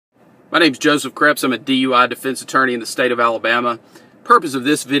My name is Joseph Kreps. I'm a DUI defense attorney in the state of Alabama. The purpose of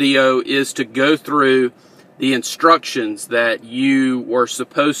this video is to go through the instructions that you were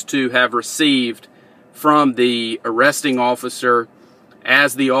supposed to have received from the arresting officer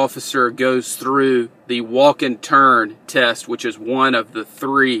as the officer goes through the walk and turn test, which is one of the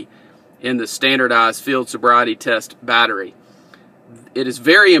 3 in the standardized field sobriety test battery. It is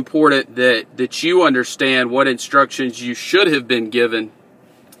very important that you understand what instructions you should have been given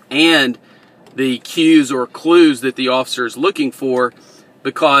and the cues or clues that the officer is looking for,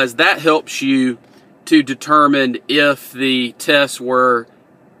 because that helps you to determine if the tests were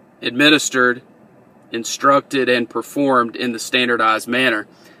administered, instructed, and performed in the standardized manner.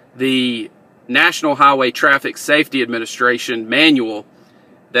 The National Highway Traffic Safety Administration manual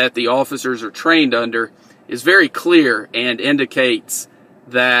that the officers are trained under is very clear and indicates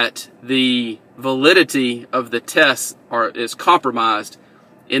that the validity of the tests is compromised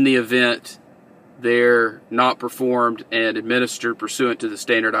in the event they're not performed and administered pursuant to the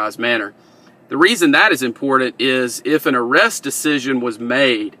standardized manner. The reason that is important is if an arrest decision was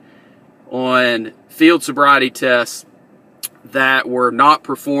made on field sobriety tests that were not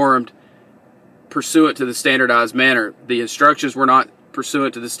performed pursuant to the standardized manner, the instructions were not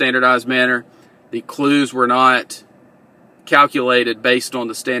pursuant to the standardized manner, the clues were not calculated based on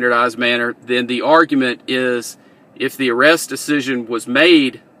the standardized manner, then the argument is, if the arrest decision was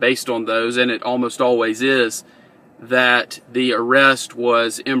made based on those, and it almost always is, that the arrest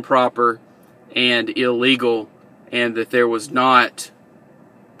was improper and illegal, and that there was not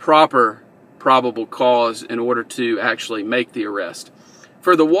proper probable cause in order to actually make the arrest.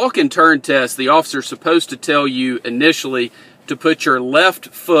 For the walk and turn test, the officer is supposed to tell you initially to put your left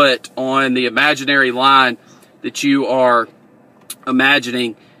foot on the imaginary line that you are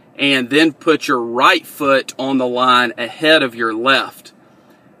imagining, and then put your right foot on the line ahead of your left.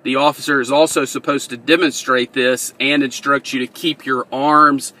 The officer is also supposed to demonstrate this and instruct you to keep your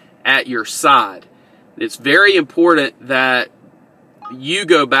arms at your side. It's very important that you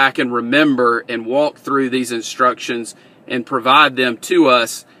go back and remember and walk through these instructions and provide them to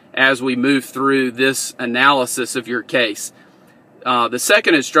us as we move through this analysis of your case. The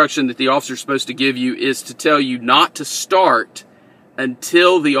second instruction that the officer is supposed to give you is to tell you not to start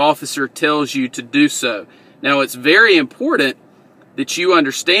until the officer tells you to do so. Now, it's very important that you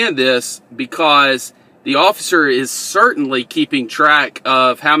understand this, because the officer is certainly keeping track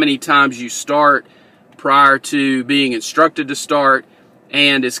of how many times you start prior to being instructed to start,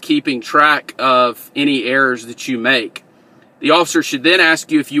 and is keeping track of any errors that you make. The officer should then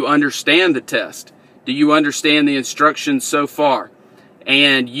ask you if you understand the test. Do you understand the instructions so far?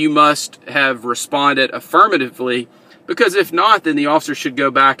 And you must have responded affirmatively, because if not, then the officer should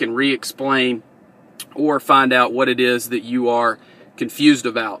go back and re-explain or find out what it is that you are confused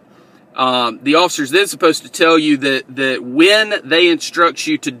about. The officer is then supposed to tell you that when they instruct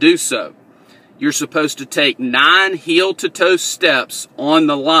you to do so, you're supposed to take 9 heel-to-toe steps on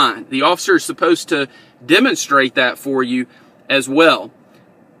the line. The officer is supposed to demonstrate that for you as well.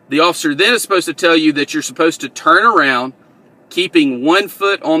 The officer then is supposed to tell you that you're supposed to turn around, keeping 1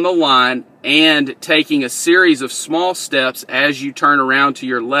 foot on the line and taking a series of small steps as you turn around to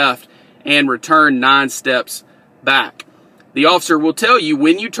your left and return 9 steps back. The officer will tell you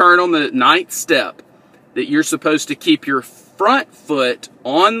when you turn on the 9th step that you're supposed to keep your front foot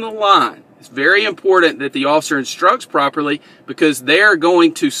on the line. It's very important that the officer instructs properly, because they're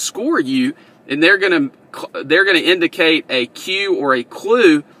going to score you, and they're going to indicate a cue or a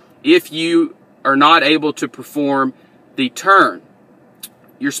clue if you are not able to perform the turn.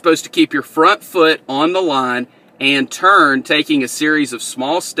 You're supposed to keep your front foot on the line and turn, taking a series of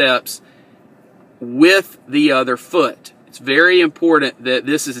small steps with the other foot. It's very important that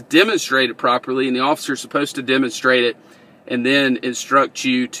this is demonstrated properly, and the officer is supposed to demonstrate it and then instruct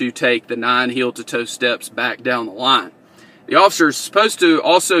you to take the 9 heel-to-toe steps back down the line. The officer is supposed to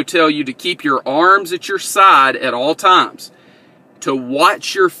also tell you to keep your arms at your side at all times, to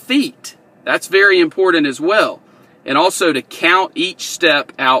watch your feet. That's very important as well. And also to count each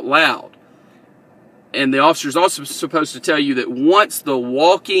step out loud. And the officer is also supposed to tell you that once the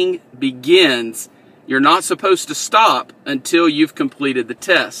walking begins, you're not supposed to stop until you've completed the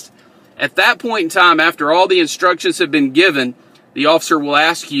test. At that point in time, after all the instructions have been given, the officer will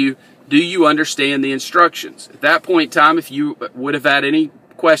ask you, do you understand the instructions? At that point in time, if you would have had any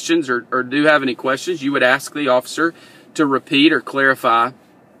questions or do have any questions, you would ask the officer to repeat or clarify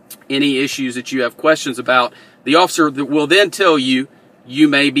any issues that you have questions about. The officer will then tell you, you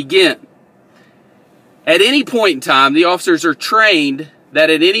may begin. At any point in time, the officers are trained that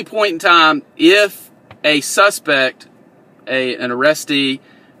at any point in time, if a suspect, an arrestee,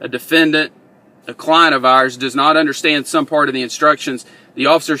 a defendant, a client of ours, does not understand some part of the instructions, the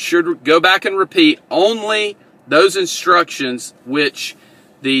officer should go back and repeat only those instructions which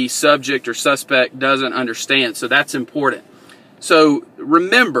the subject or suspect doesn't understand. So that's important. So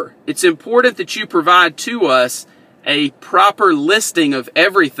remember, it's important that you provide to us a proper listing of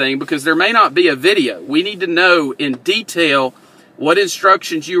everything, because there may not be a video. We need to know in detail what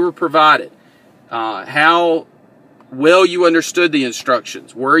instructions you were provided, how well you understood the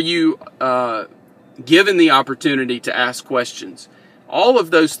instructions, were you given the opportunity to ask questions. All of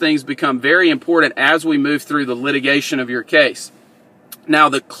those things become very important as we move through the litigation of your case. Now,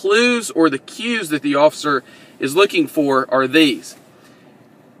 the clues or the cues that the officer is looking for are these.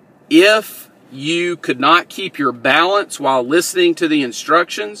 If you could not keep your balance while listening to the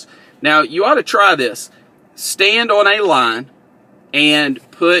instructions, now you ought to try this. Stand on a line and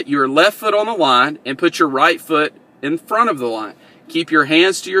put your left foot on the line and put your right foot in front of the line. Keep your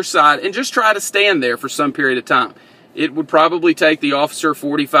hands to your side and just try to stand there for some period of time. It would probably take the officer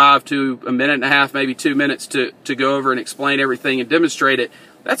 45 to a minute and a half, maybe 2 minutes to go over and explain everything and demonstrate it.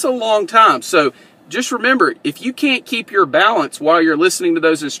 That's a long time. So just remember, if you can't keep your balance while you're listening to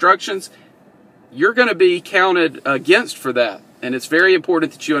those instructions, you're going to be counted against for that. And it's very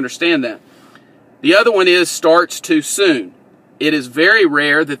important that you understand that. The other one is starts too soon. It is very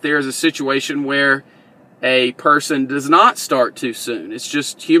rare that there is a situation where a person does not start too soon. It's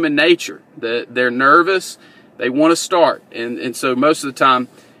just human nature. They're nervous. They want to start. And so most of the time,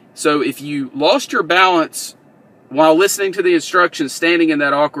 so if you lost your balance while listening to the instructions, standing in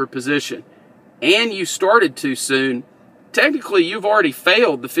that awkward position, and you started too soon, technically you've already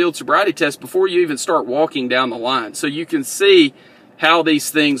failed the field sobriety test before you even start walking down the line. So you can see how these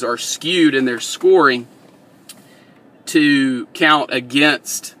things are skewed in their scoring to count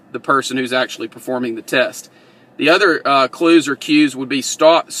against the person who's actually performing the test. The other clues or cues would be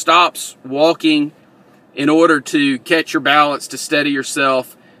stops walking in order to catch your balance, to steady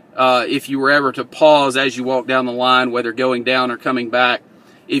yourself. If you were ever to pause as you walk down the line, whether going down or coming back.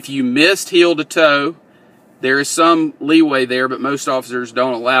 If you missed heel to toe, there is some leeway there, but most officers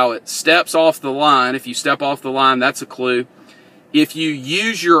don't allow it. Steps off the line. If you step off the line, that's a clue. If you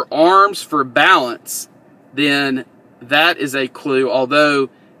use your arms for balance, then that is a clue, although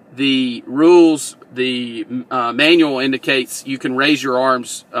the rules, the manual indicates you can raise your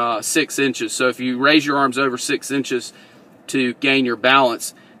arms 6 inches. So if you raise your arms over 6 inches to gain your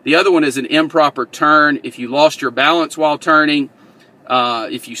balance. The other one is an improper turn. If you lost your balance while turning,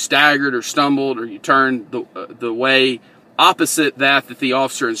 if you staggered or stumbled, or you turned the way opposite that the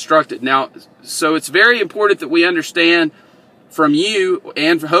officer instructed. Now, so it's very important that we understand from you,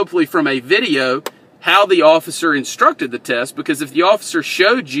 and hopefully from a video, how the officer instructed the test, because if the officer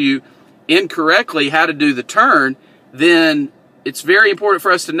showed you incorrectly how to do the turn, then it's very important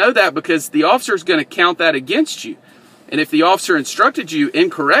for us to know that, because the officer is going to count that against you. And if the officer instructed you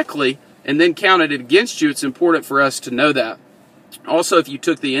incorrectly and then counted it against you, it's important for us to know that. Also, if you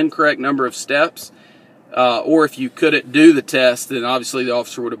took the incorrect number of steps, or if you couldn't do the test, then obviously the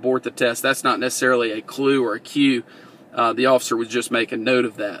officer would abort the test. That's not necessarily a clue or a cue. The officer would just make a note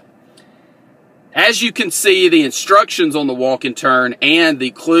of that. As you can see, the instructions on the walk and turn and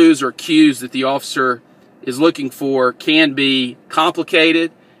the clues or cues that the officer is looking for can be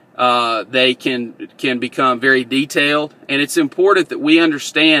complicated. They can become very detailed, and it's important that we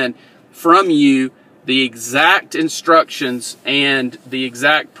understand from you the exact instructions and the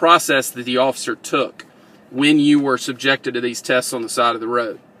exact process that the officer took when you were subjected to these tests on the side of the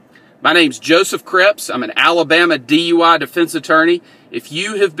road. My name's Joseph Kreps. I'm an Alabama DUI defense attorney. If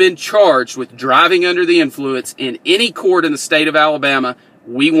you have been charged with driving under the influence in any court in the state of Alabama,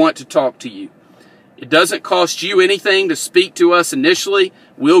 we want to talk to you. It doesn't cost you anything to speak to us initially.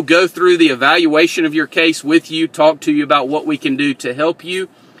 We'll go through the evaluation of your case with you, talk to you about what we can do to help you,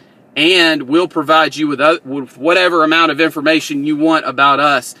 and we'll provide you with whatever amount of information you want about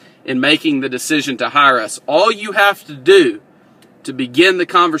us in making the decision to hire us. All you have to do to begin the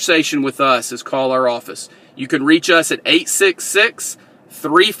conversation with us is call our office. You can reach us at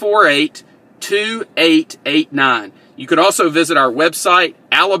 866-348-2889. You can also visit our website,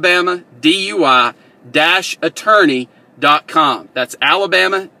 alabama-DUI-attorney.com. That's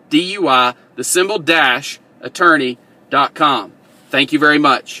alabama-DUI, the symbol dash, attorney.com. Thank you very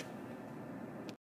much.